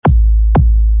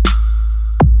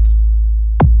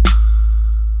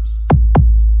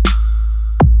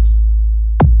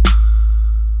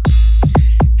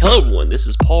This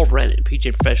is Paul Brennan,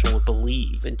 PGA Professional with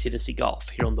Believe in Tennessee Golf,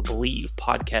 here on the Believe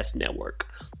Podcast Network,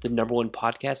 the number one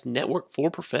podcast network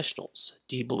for professionals.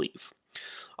 Do you believe?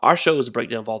 Our show is a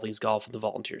breakdown of all things golf in the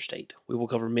volunteer state. We will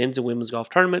cover men's and women's golf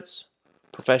tournaments,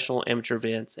 professional amateur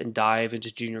events, and dive into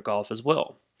junior golf as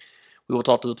well. We will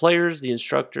talk to the players, the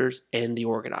instructors, and the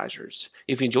organizers.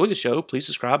 If you enjoy the show, please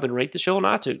subscribe and rate the show on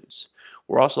iTunes.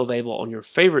 We're also available on your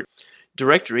favorite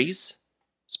directories: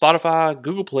 Spotify,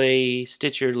 Google Play,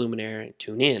 Stitcher, Luminary, and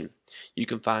TuneIn. You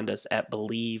can find us at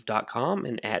Believe.com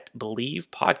and at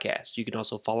Believe Podcast. You can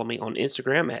also follow me on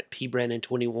Instagram at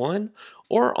pbrandon21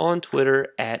 or on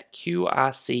Twitter at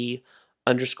QIC_golfpro.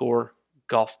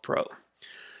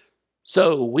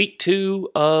 So, week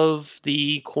 2 of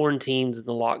the quarantines and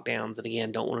the lockdowns. And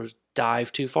again, don't want to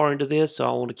dive too far into this, so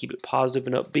I want to keep it positive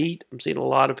and upbeat. I'm seeing a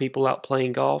lot of people out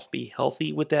playing golf. Be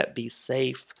healthy with that. Be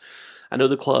safe. I know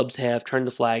the clubs have turned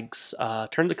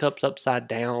the cups upside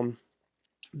down.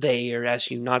 They are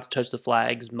asking you not to touch the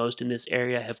flags. Most in this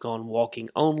area have gone walking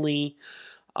only.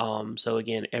 So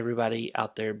again, everybody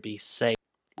out there be safe.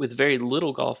 With very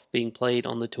little golf being played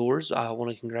on the tours, I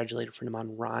want to congratulate a friend of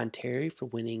mine, Ryan Terry, for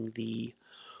winning the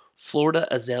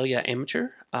Florida Azalea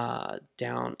Amateur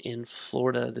down in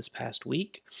Florida this past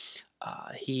week.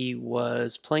 He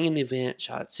was playing in the event,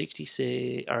 shot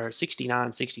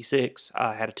 69-66.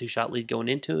 Had a 2-shot lead going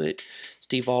into it.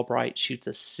 Steve Albright shoots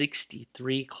a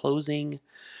 63 closing.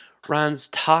 Ryan's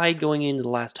tied going into the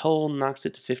last hole, knocks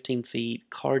it to 15 feet,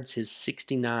 cards his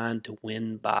 69 to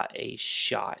win by a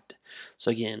shot.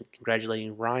 So again,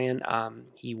 congratulating Ryan.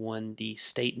 He won the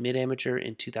state mid-amateur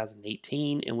in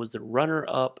 2018 and was the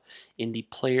runner-up in the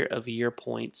Player of the Year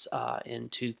points in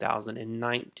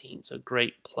 2019. So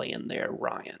great playing there,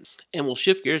 Ryan. And we'll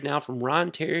shift gears now from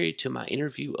Ryan Terry to my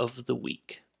interview of the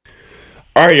week.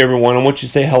 All right, everyone, I want you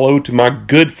to say hello to my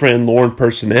good friend, Lauren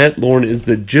Personette. Lauren is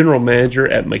the general manager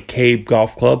at McCabe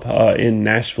Golf Club in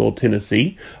Nashville,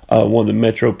 Tennessee, one of the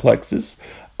Metroplexes.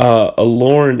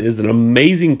 Lauren is an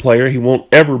amazing player. He won't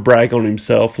ever brag on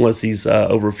himself unless he's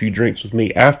over a few drinks with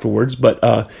me afterwards, but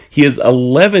he is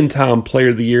 11-time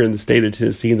Player of the Year in the state of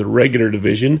Tennessee in the regular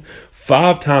division,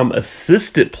 5-time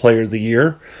Assistant Player of the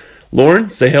Year. Lauren,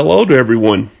 say hello to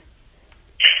everyone.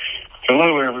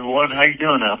 Hello, everyone. How you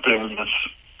doing out there in this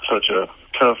such a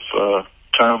tough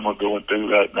time we're going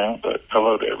through right now? But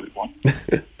hello to everyone.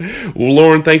 Well,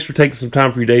 Lauren, thanks for taking some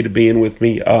time for your day to be in with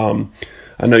me.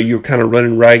 I know you're kind of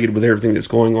running ragged with everything that's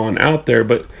going on out there,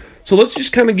 but so let's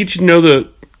just kind of get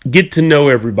to know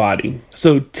everybody.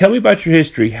 So tell me about your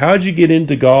history. How did you get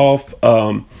into golf?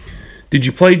 Did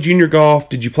you play junior golf?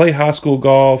 Did you play high school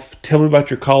golf? Tell me about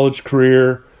your college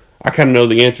career. I kind of know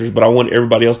the answers, but I want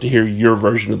everybody else to hear your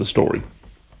version of the story.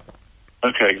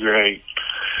 Okay, great.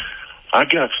 I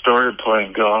got started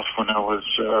playing golf when I was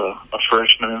a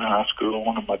freshman in high school.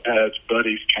 One of my dad's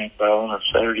buddies came by on a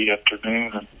Saturday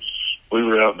afternoon, and we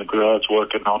were out in the garage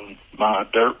working on my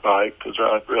dirt bike, because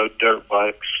I rode dirt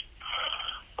bikes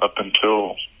up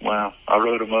until, I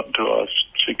rode them up until I was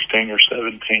 16 or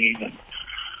 17. And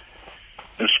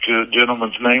this good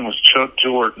gentleman's name was Chuck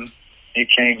Jordan. He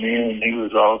came in and he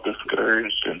was all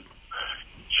discouraged and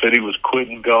said he was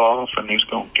quitting golf and he was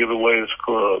going to give away his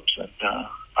clubs. And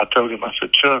I told him, I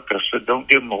said, Chuck, don't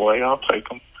give them away. I'll take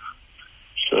them.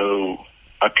 So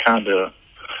I kind of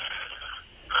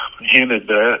hinted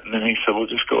that, and then he said, well,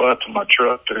 just go out to my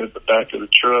truck. There at the back of the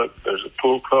truck, there's a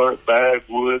pull cart, bag,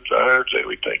 woods, irons,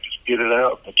 everything. Just get it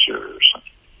out and it's yours.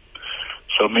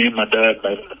 So me and my dad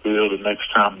made a deal the next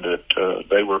time that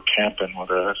they were camping with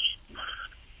us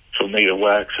for me to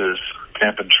wax his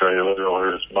camping trailer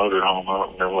or his motorhome. I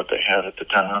don't remember what they had at the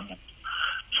time.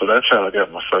 So that's how I got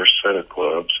my first set of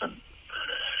clubs. And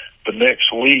the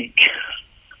next week,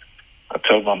 I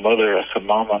told my mother, I said,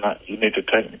 Mom, you need to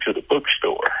take me to the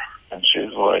bookstore. And she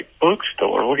was like,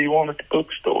 bookstore? What do you want at the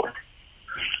bookstore?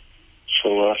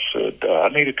 So I said, I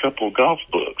need a couple of golf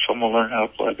books. I'm going to learn how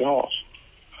to play golf.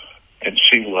 And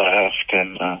she laughed,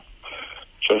 and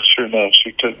so sure enough,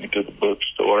 she took me to the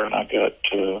bookstore, and I got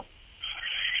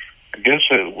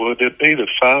would it be the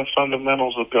 5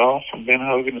 Fundamentals of Golf from Ben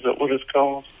Hogan? Is that what it's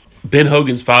called? Ben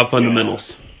Hogan's 5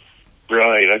 Fundamentals. Yeah.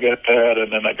 Right, I got that,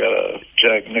 and then I got a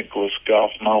Jack Nicklaus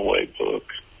Golf My Way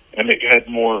book, and it had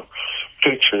more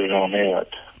pictures on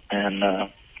it. And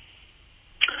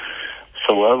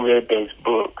so I read those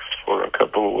books for a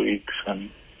couple of weeks and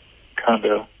kind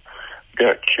of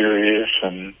got curious,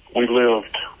 and we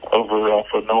lived over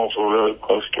off of Knowlesville Road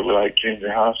close to Wright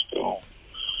Junior High School.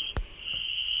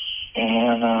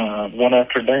 And one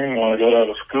afternoon when I got out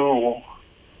of school,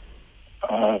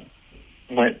 I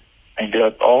went and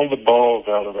got all the balls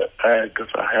out of that bag because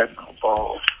I had no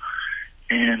balls.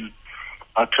 And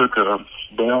I took a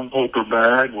brown paper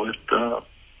bag with,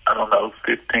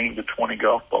 15 to 20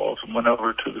 golf balls and went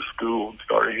over to the school and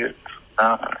started hitting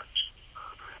 9-irons.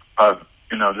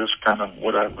 Just kind of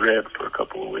what I've read for a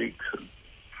couple of weeks. And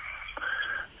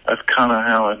that's kind of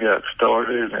how I got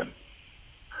started. And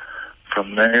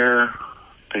from there,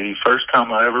 the first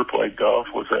time I ever played golf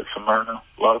was at Smyrna.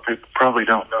 A lot of people probably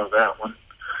don't know that one.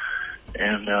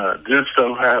 And just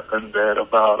so happened that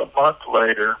about a month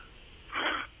later,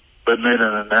 they made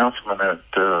an announcement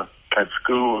at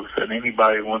school that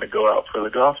anybody want to go out for the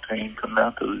golf team, come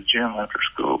down to the gym after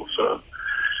school. So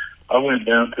I went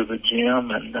down to the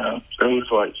gym, and there was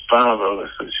like 5 of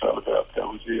us that showed up. That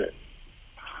was it.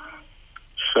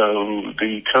 So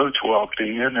the coach walked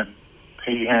in, and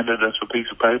he handed us a piece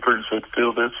of paper and said,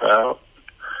 fill this out.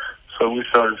 So we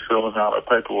started filling out our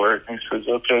paperwork, and he says,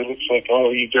 okay, looks like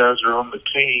all you guys are on the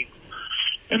team.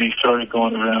 And he started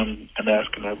going around and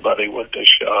asking everybody what they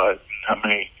shot, how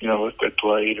many, if they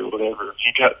played or whatever.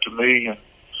 He got to me, and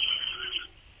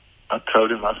I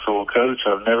told him, I said, well, Coach,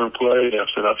 I've never played. I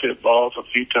said, I've hit balls a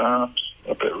few times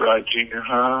up at Wright Junior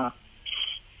High.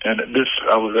 And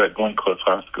I was at Glen Cliff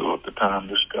High School at the time,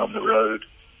 just down the road.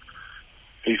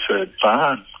 He said,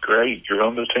 fine, great, you're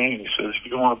on the team. He says,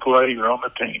 if you want to play, you're on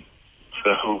the team.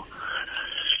 So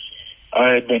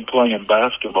I had been playing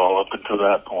basketball up until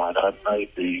that point. I'd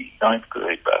made the 9th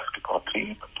grade basketball team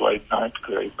and played 9th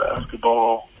grade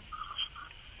basketball.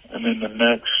 And then the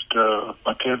next,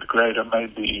 my 10th grade, I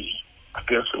made I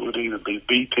guess it would either be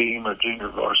B team or junior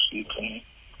varsity team.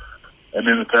 And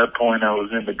then at that point, I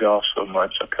was into golf so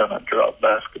much, I kind of dropped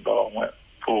basketball and went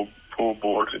full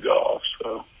board to golf.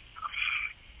 So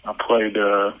I played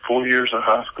 4 years of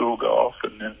high school golf,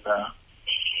 and then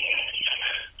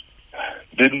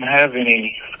didn't have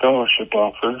any scholarship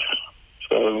offers.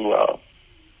 So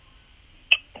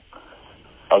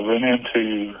I ran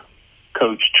into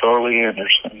Coach Charlie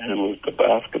Anderson, who was the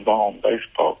basketball and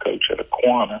baseball coach at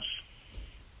Aquinas.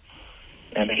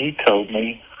 And he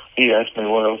asked me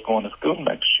where I was going to school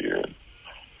next year.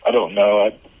 I don't know,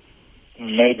 I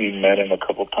maybe met him a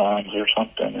couple times or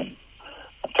something, and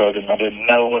I told him I didn't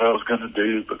know what I was going to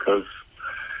do because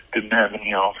I didn't have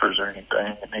any offers or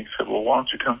anything. And he said, well, why don't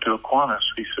you come to Aquinas?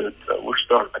 He said, we're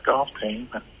starting a golf team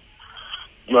and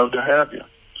love to have you.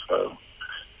 So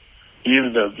he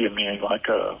ended up giving me like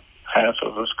a half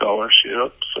of a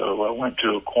scholarship. So I went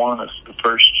to Aquinas the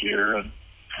first year and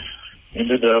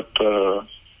ended up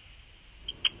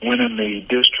winning the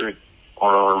district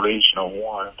or regional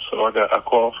one. So I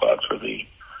qualified for the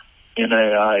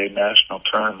NAIA national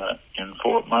tournament in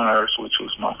Fort Myers, which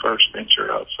was my first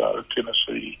venture outside of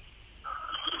Tennessee.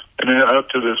 And then up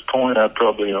to this point, I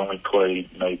probably only played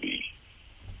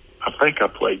I think I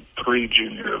played 3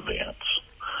 junior events.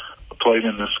 I played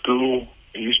in the school.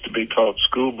 It used to be called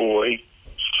Schoolboy.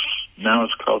 Now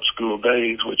it's called School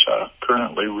Days, which I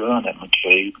currently run at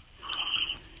McCabe.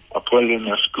 I played in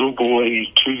the Schoolboy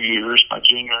 2 years, my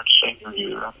junior and senior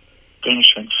year,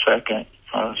 finishing second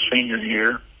senior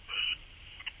year.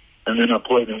 And then I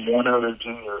played in one other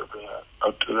junior event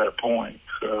up to that point.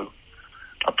 So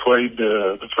I played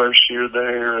the first year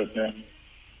there, and then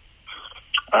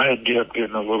I had kept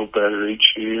getting a little better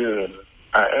each year. And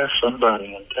I asked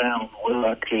somebody in town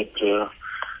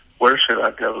where should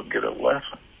I go and get a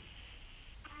lesson.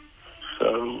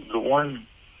 So the one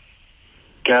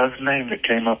guy's name that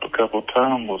came up a couple of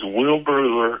times was Will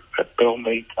Brewer at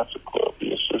Bellmead Country Club,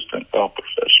 the assistant golf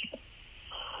professional.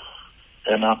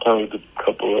 And I told a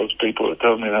couple of those people that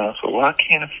told me that, I said, well, I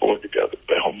can't afford to go to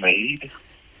Bellmead.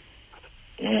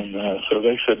 And so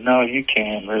they said, no, you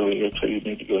can, really. That's who you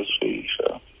need to go see.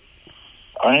 So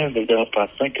I ended up, I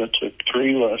think I took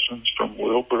 3 lessons from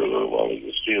Will Brewer while he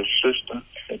was the assistant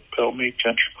at Bellmead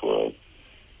Country Club,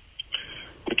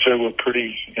 which they were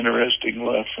pretty interesting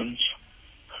lessons.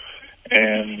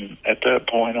 And at that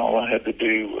point, all I had to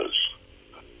do was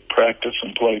practice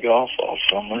and play golf all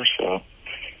summer. So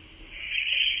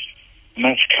and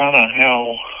that's kind of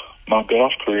how my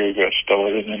golf career got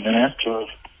started. And then after,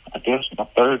 I guess, my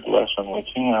 3rd lesson with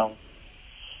him,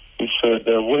 he said,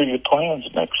 what are your plans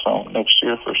next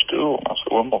year for school? And I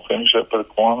said, well, I'm going to finish up at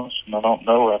Aquinas, and I don't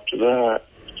know after that.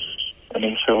 And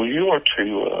he said, well, you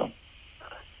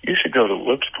should go to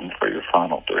Lipscomb for your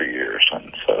final 3 years.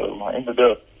 And so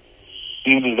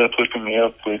he ended up hooking me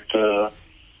up with the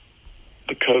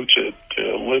coach at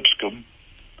Lipscomb,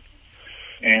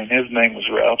 and his name was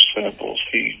Ralph Samples.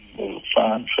 He was a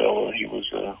fine fellow. He was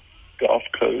a golf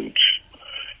coach,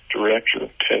 director of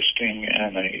testing,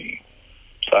 and a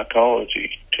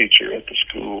psychology teacher at the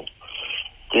school.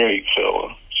 Great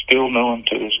fellow. Still know him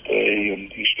to this day,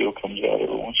 and he still comes out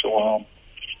every once in a while,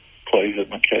 plays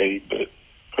at McCabe. But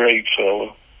great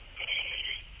fellow.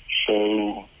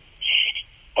 So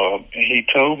he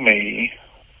told me,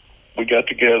 we got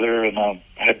together, and I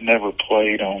had never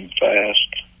played on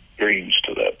fast greens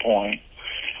to that point.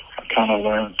 I kind of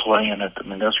learned playing at the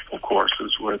municipal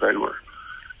courses where they were,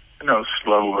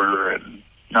 slower and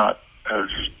not as,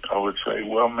 I would say,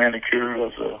 well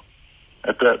manicured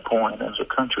at that point as a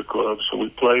country club. So we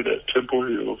played at Temple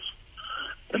Hills,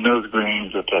 and those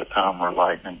greens at that time were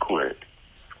lightning quick,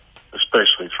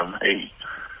 especially from 8.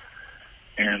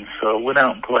 And so I went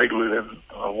out and played with him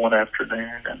one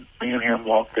afternoon, and me and him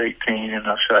walked 18, and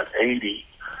I shot 80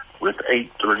 with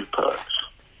 8 3 putts,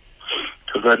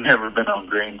 because I'd never been on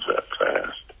greens that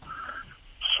fast.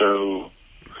 So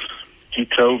he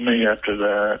told me after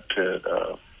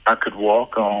that I could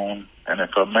walk on, and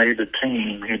if I made the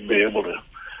team, he'd be able to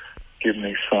give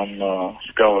me some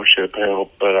scholarship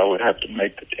help, but I would have to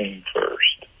make the team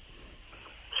first.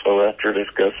 So after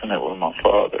discussing it with my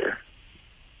father,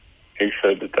 he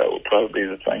said that would probably be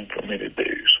the thing for me to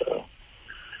do. So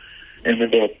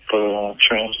ended up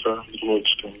transferring to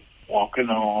Lipscomb, walking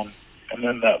on. And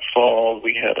then that fall,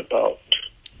 we had about,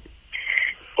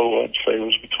 I'd say it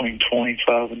was between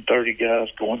 25 and 30 guys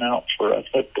going out for, I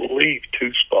believe,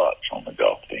 2 spots on the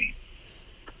golf team.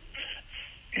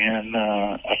 And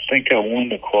I think I won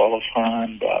the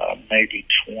qualifying by maybe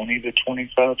 20 to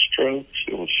 25 strokes.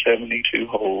 It was 72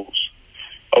 holes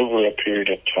over a period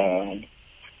of time.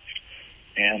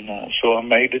 And so I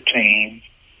made the team.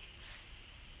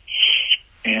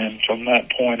 And from that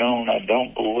point on, I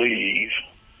don't believe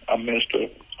I missed a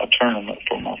tournament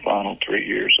for my final 3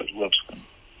 years at Lipscomb.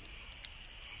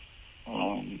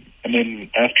 And then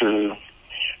after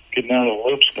getting out of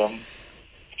Lipscomb,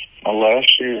 my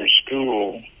last year of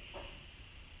school,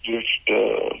 just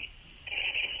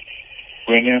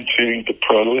went into the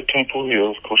pro at Temple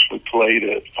Hills. Of course, we played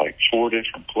at like 4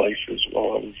 different places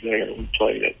while I was there. We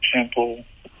played at Temple,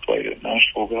 we played at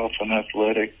Nashville Golf and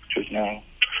Athletic, which is now,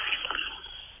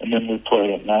 and then we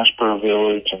played at Nashville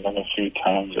Village, and then a few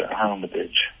times at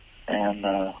Hermitage. And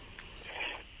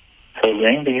so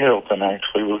Randy Hilton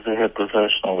actually was the head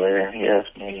professional there,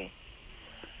 and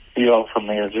he offered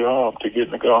me a job to get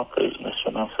in the golf business.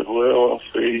 And I said, well, I'll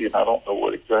see, and I don't know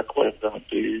what exactly I'm going to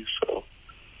do. So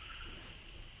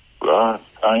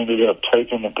I ended up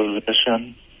taking the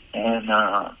position, and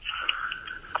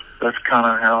that's kind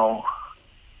of how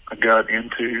I got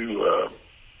into,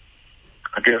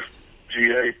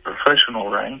 GA professional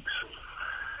ranks.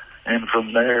 And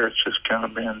from there, it's just kind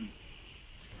of been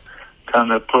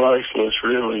kind of priceless,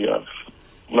 really. I've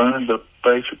learned to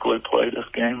basically play this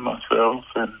game myself,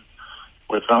 and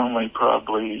with only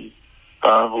probably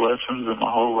 5 lessons in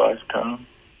my whole lifetime.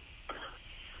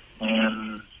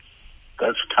 And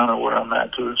that's kind of where I'm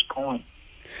at to this point.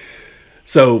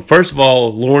 So, first of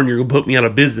all, Lauren, you're going to put me out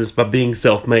of business by being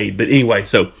self-made. But anyway,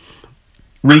 so,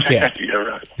 recap. Yeah,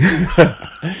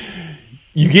 right.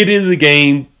 You get into the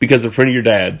game because of a friend of your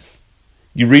dad's.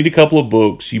 You read a couple of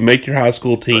books. You make your high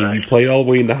school team. Right. You play all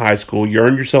the way into high school. You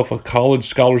earn yourself a college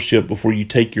scholarship before you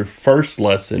take your first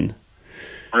lesson.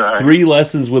 Right. 3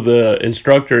 lessons with an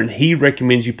instructor, and he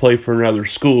recommends you play for another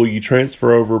school. You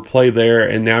transfer over, play there,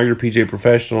 and now you're a PGA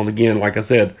professional. And again, like I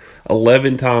said,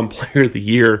 11-time player of the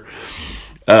year.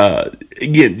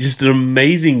 Again, just an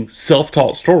amazing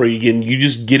self-taught story. Again, you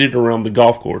just get it around the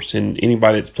golf course, and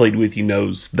anybody that's played with you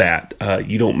knows that.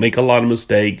 You don't make a lot of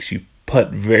mistakes. You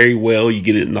putt very well. You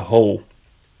get it in the hole.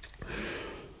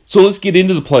 So let's get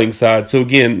into the playing side. So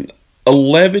again,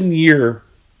 11-year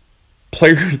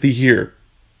player of the year,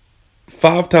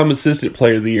 5-time assistant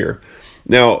player of the year.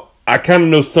 Now, I kind of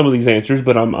know some of these answers,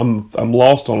 but I'm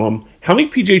lost on them. How many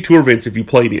PGA Tour events have you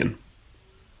played in?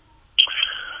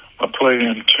 I played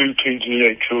in 2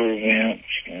 PGA Tour events,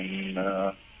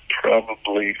 and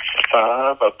probably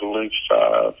 5, I believe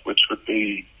 5, which would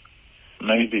be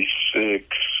maybe 6.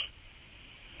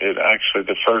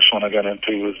 The first one I got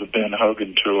into was the Ben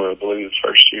Hogan Tour. I believe the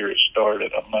first year it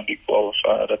started. I Monday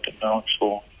qualified up in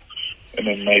Knoxville. And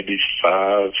then maybe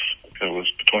 5, it was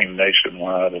between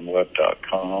Nationwide and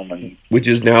Web.com. And which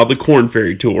is now the Korn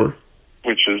Ferry Tour.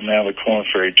 Which is now the Korn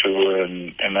Ferry Tour.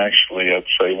 And actually, I'd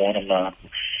say one of my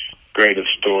greatest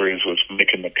stories was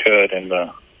making the cut in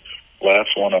the last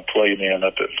one I played in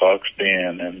up at Fox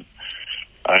Den. And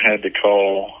I had to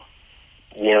call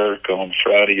work on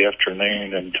Friday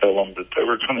afternoon and tell them that they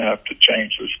were going to have to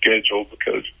change the schedule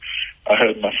because I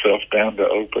had myself down to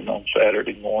open on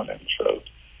Saturday morning. So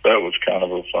that was kind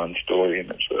of a fun story in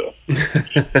itself.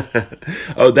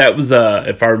 Oh, that was,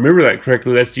 if I remember that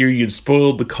correctly, that's the year you'd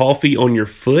spoiled the coffee on your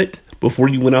foot before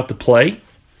you went out to play?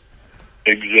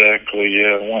 Exactly,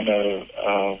 yeah.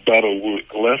 About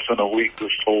less than a week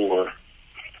before,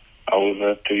 I was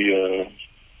at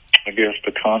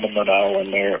the Condiment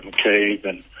Island there at McCabe,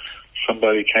 and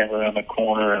somebody came around the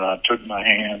corner, and I took my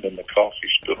hand, and the coffee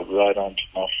spilled right onto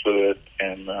my foot,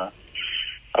 and I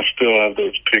still have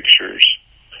those pictures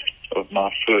of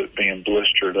my foot being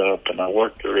blistered up, and I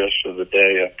worked the rest of the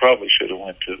day. I probably should have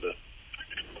went to the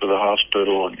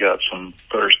hospital and got some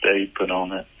first aid put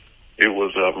on it. It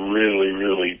was a really,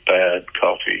 really bad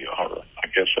coffee, or I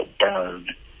guess a burn.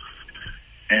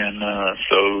 And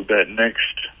so that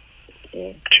next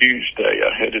Tuesday,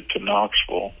 I headed to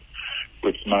Knoxville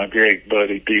with my great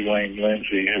buddy D. Wayne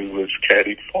Lindsay, who was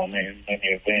caddied for me in many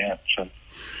events. And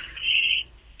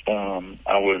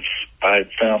I had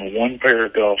found one pair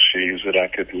of golf shoes that I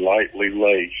could lightly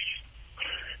lace,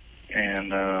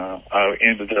 and I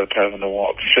ended up having to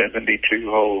walk 72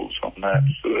 holes on that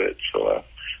foot. So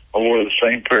I wore the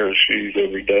same pair of shoes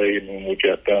every day, and when we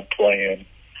got done playing,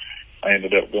 I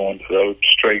ended up going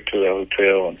straight to the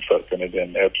hotel and sucking it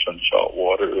in Epsom salt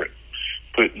water and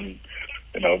putting,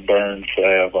 burn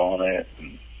salve on it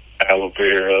and aloe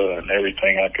vera and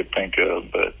everything I could think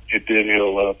of. But it did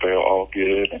heal up all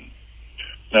good and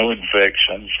no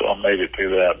infection, so I made it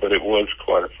through that. But it was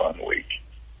quite a fun week.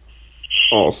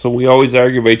 Oh, so we always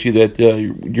aggravate you that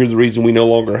you're the reason we no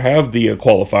longer have the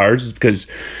qualifiers is because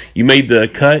you made the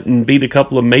cut and beat a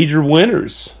couple of major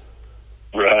winners.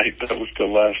 Right. That was the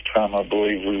last time I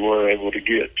believe we were able to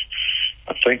get.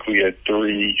 I think we had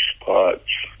 3 spots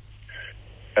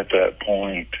at that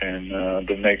point, and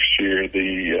the next year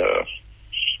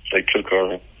they took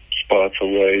our spots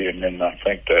away, and then I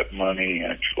think that money,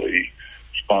 actually,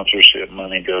 sponsorship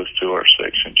money, goes to our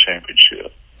section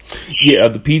championship. Yeah,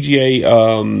 the PGA,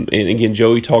 and again,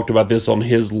 Joey talked about this on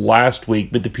his last week,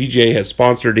 but the PGA has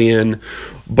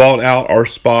bought out our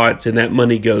spots, and that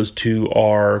money goes to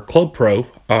our Club Pro,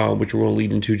 which we're going to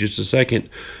lead into just a second.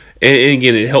 And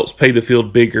again, it helps pay the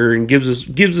field bigger and gives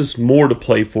us more to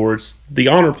play for. It's the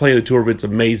honor playing the tour event's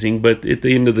amazing, but at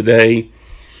the end of the day,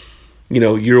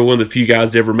 you're one of the few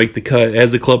guys to ever make the cut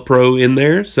as a Club Pro in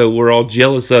there, so we're all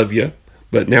jealous of you.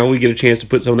 But now we get a chance to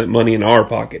put some of that money in our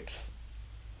pockets.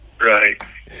 Right.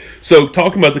 So,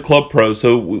 talking about the Club Pro,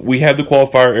 so we have the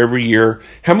qualifier every year.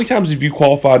 How many times have you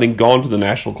qualified and gone to the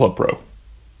National Club Pro?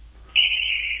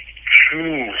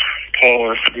 Paul,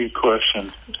 that's a good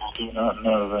question. I do not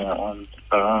know that one.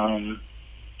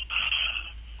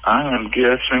 I am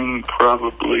guessing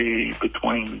probably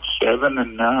between 7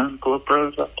 and 9 Club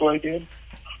Pros I've played in,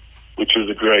 which is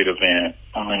a great event.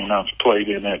 I mean, I've played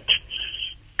in it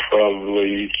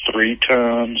probably 3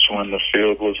 times when the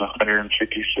field was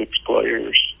 156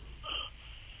 players.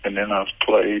 And then I've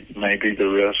played maybe the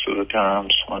rest of the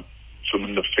times when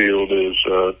the field is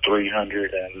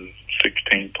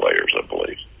 316 players, I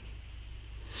believe.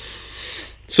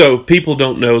 So people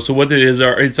don't know. So what it is,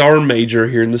 it's our major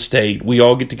here in the state. We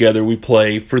all get together. We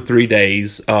play for 3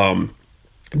 days.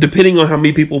 Depending on how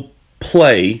many people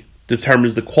play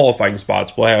determines the qualifying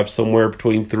spots. We'll have somewhere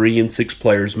between 3 and 6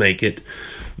 players make it.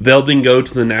 They'll then go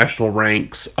to the national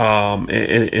ranks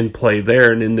and play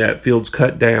there, and then that field's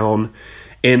cut down.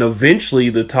 And eventually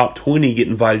the top 20 get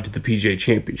invited to the PGA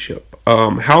Championship.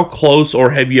 How close,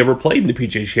 or have you ever played in the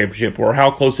PGA Championship, or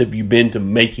how close have you been to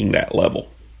making that level?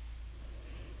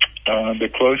 The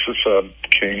closest I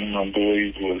came, I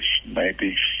believe, was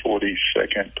maybe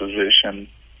 42nd position,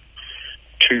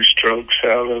 2 strokes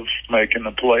out of making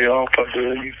the playoff, I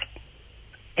believe.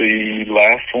 The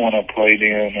last one I played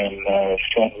in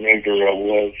Sun River, I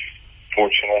was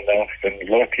fortunate enough and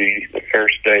lucky the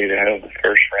first day to have the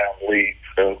first round lead.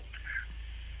 So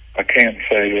I can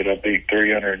say that I beat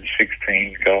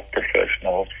 316 golf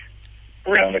professionals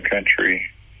around the country,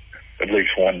 at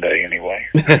least one day anyway.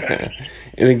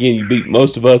 And again, you beat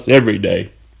most of us every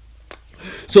day.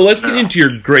 So let's get into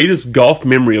your greatest golf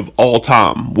memory of all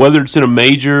time, whether it's in a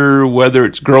major, whether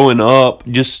it's growing up.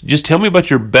 Just tell me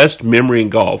about your best memory in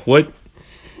golf. What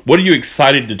are you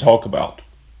excited to talk about?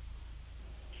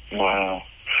 Wow.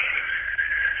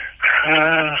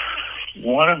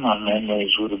 One of my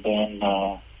memories would have been,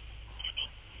 I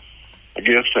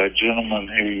guess, that gentleman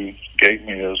who gave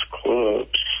me those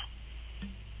clubs.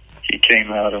 He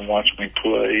came out and watched me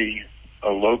play a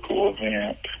local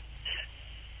event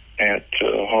at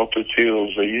Harpeth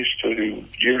Hills. They used to,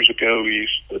 years ago,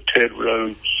 the Ted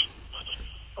Rhodes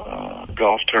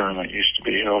golf tournament used to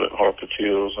be held at Harpeth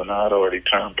Hills, and I'd already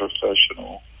turned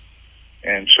professional.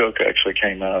 And Chuck actually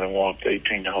came out and walked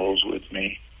 18 holes with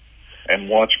me and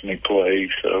watched me play.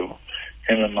 So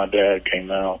him and my dad came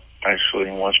out actually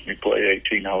and watched me play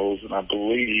 18 holes, and I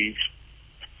believe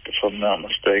if I'm not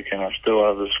mistaken. I still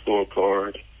have the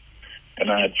scorecard,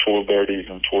 and I had 4 birdies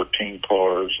and 14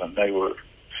 pars, and they were,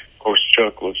 of course,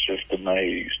 Chuck was just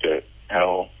amazed at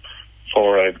how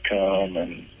far I'd come,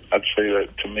 and I'd say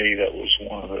that to me that was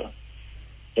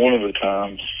one of the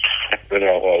times that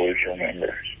I'll always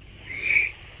remember.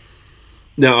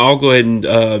 Now, I'll go ahead and,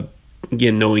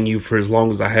 again, knowing you for as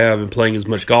long as I have and playing as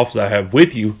much golf as I have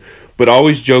with you, but I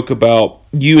always joke about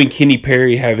you and Kenny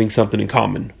Perry having something in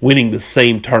common, winning the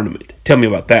same tournament. Tell me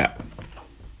about that.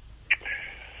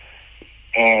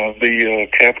 The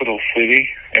Capital City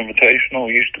Invitational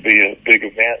used to be a big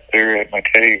event there at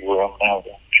McCabe, where I'm now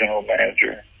the general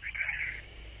manager.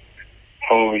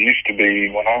 Oh, it used to be,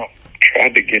 when I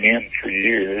tried to get in for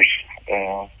years,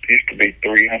 it used to be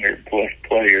 300 plus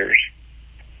players.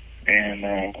 And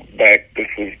this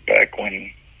was back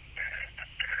when,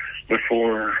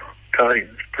 before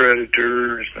Titans,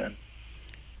 Predators, and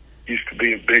used to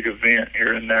be a big event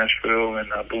here in Nashville,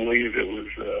 and I believe it was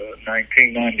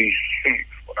 1996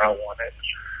 when I won it.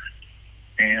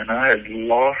 And I had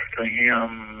lost to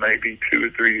him maybe 2 or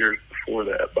 3 years before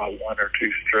that by 1 or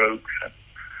 2 strokes. And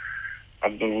I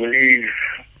believe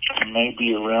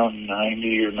maybe around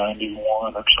 90 or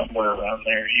 91 or somewhere around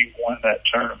there, he won that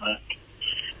tournament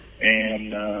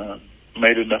and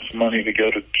made enough money to go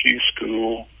to Q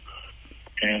school,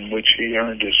 in which he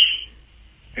earned his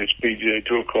PGA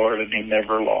Tour card, and he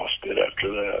never lost it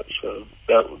after that. So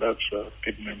that's a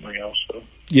good memory also.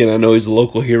 Yeah, and I know he's a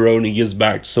local hero, and he gives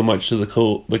back so much to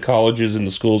the colleges and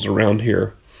the schools around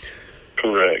here.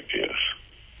 Correct, yes.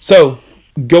 So,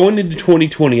 going into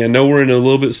 2020, I know we're in a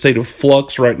little bit of state of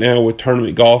flux right now with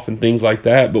tournament golf and things like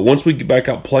that, but once we get back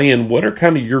out playing, what are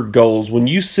kind of your goals when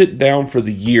you sit down for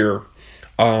the year?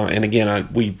 And again,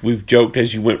 we've joked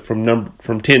as you went from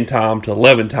 10-time to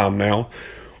 11-time now.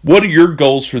 What are your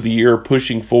goals for the year,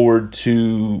 pushing forward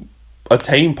to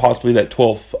attain possibly that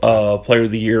 12th Player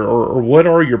of the Year, or what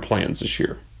are your plans this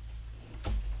year?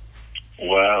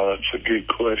 Wow, that's a good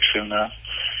question. I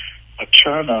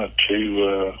try not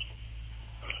to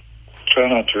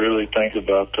really think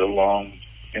about the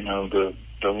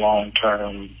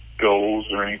long-term goals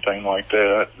or anything like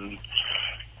that. And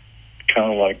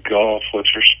kind of like golf, what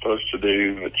you're supposed to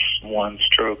do, it's one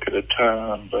stroke at a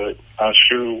time. But I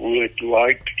sure would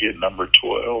like to get number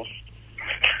 12.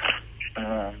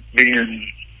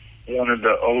 Being one of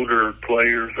the older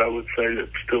players, I would say,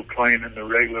 that's still playing in the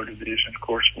regular division. Of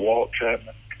course, Walt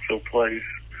Chapman still plays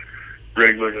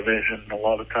regular division a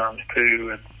lot of times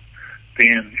too, and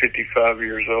being 55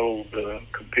 years old,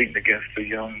 competing against the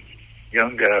young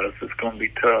guys, it's going to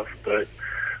be tough. But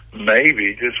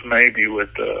maybe, just maybe, with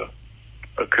a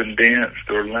condensed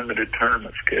or limited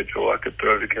tournament schedule, I could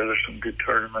throw together some good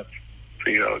tournaments,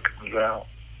 see how it comes out.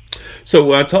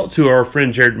 So I talked to our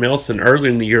friend Jared Melson earlier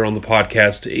in the year on the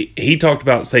podcast. He talked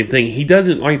about the same thing. He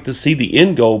doesn't like to see the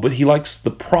end goal, but he likes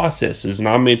the processes. And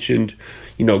I mentioned,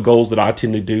 goals that I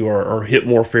tend to do are hit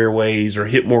more fairways or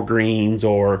hit more greens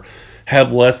or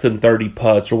have less than 30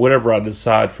 putts or whatever I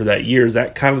decide for that year. Is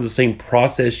that kind of the same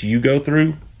process you go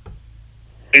through?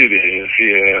 It is,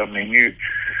 yeah.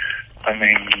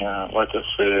 Like I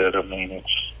said,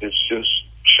 it's just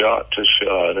shot to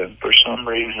shot, and for some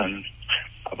reason,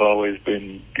 I've always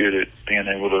been good at being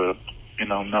able to,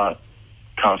 not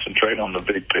concentrate on the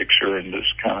big picture and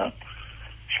just kind of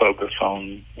focus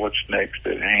on what's next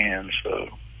at hand. So,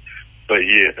 but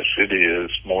yes, it is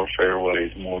more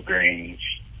fairways, more greens,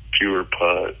 fewer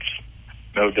putts.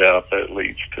 No doubt that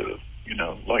leads to,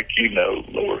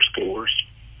 lower scores.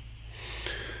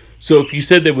 So if you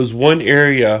said there was one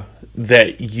area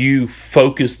that you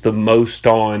focus the most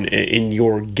on in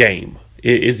your game,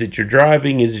 is it your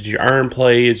driving? Is it your iron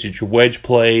play? Is it your wedge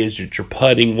play? Is it your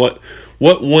putting? What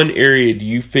one area do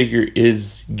you figure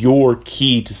is your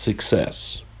key to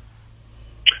success?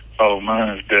 Oh,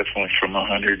 mine is definitely from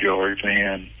 100 yards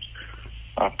in.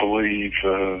 I believe,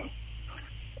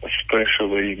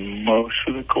 especially most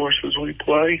of the courses we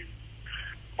play,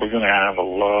 we're going to have a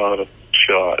lot of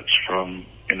shots from,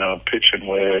 pitch and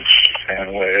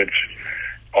wedge,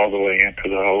 all the way into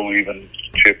the hole, even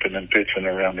chipping and pitching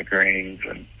around the greens.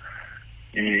 And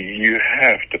you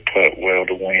have to putt well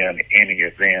to win any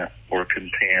event or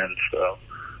contend. So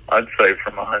I'd say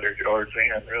from 100 yards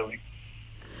in, really.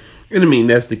 And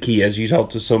that's the key. As you talk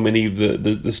to so many of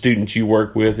the students you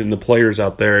work with and the players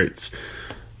out there, it's,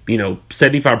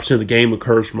 75% of the game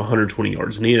occurs from 120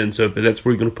 yards and in. So if that's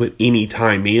where you're going to put any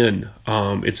time in,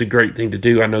 it's a great thing to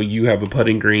do. I know you have a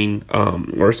putting green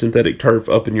or a synthetic turf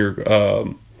up in your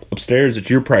upstairs that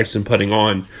you're practicing putting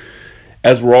on.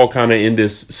 as we're all kind of in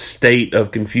this state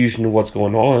of confusion of what's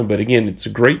going on. But again, it's a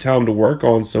great time to work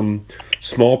on some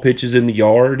small pitches in the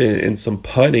yard and some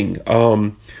putting.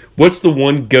 What's the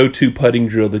one go-to putting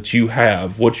drill that you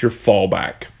have? What's your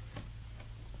fallback?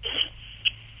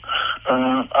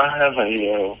 I have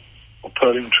a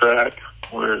putting track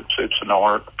where it's an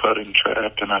arc putting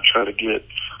track, and I try to get,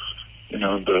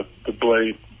 the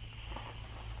blade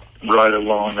right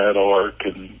along that arc,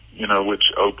 and, which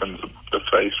opens the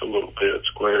face a little bit,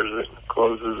 squares it,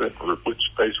 closes it, which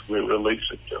basically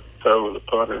releases the toe of the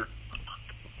putter.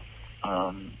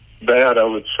 That, I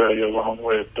would say, along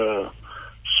with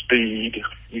speed,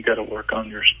 you got to work on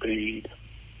your speed.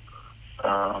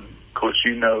 Of course,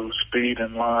 speed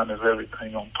and line is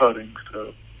everything on putting,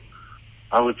 so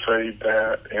I would say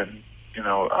that, and,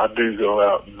 I do go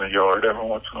out in the yard every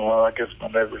once in a while. I guess my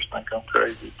neighbors think I'm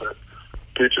crazy, but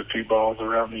pitch a few balls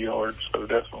around the yard, so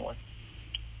definitely.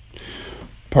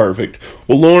 Perfect.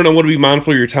 Well, Lauren, I want to be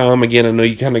mindful of your time. Again, I know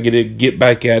you kind of get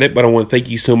back at it, but I want to thank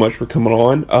you so much for coming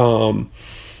on.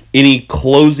 Any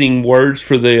closing words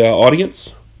for the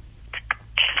audience?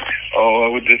 Oh, I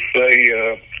would just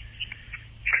say,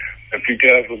 if you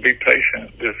guys will be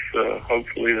patient,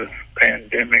 hopefully this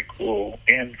pandemic will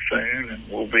end soon, and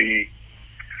we'll be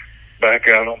back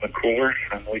out on the course,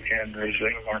 and we can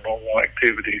resume our normal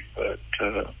activities. But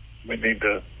we need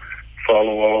to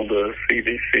follow all the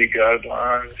CDC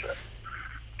guidelines and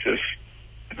just,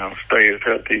 stay as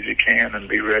healthy as you can and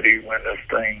be ready when this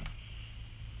thing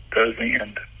does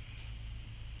end.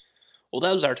 Well,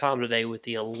 that was our time today with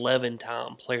the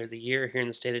 11-time Player of the Year here in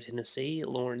the state of Tennessee.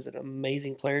 Lauren's an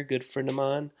amazing player, good friend of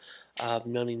mine. I've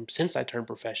known him since I turned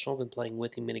professional, been playing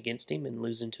with him and against him and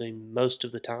losing to him most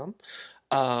of the time.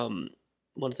 I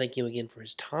want to thank him again for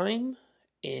his time,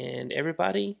 and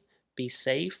everybody, be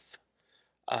safe.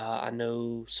 I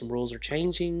know some rules are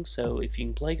changing, so if you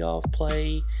can play golf,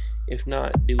 play. If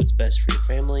not, do what's best for your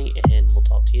family, and we'll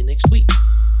talk to you next week.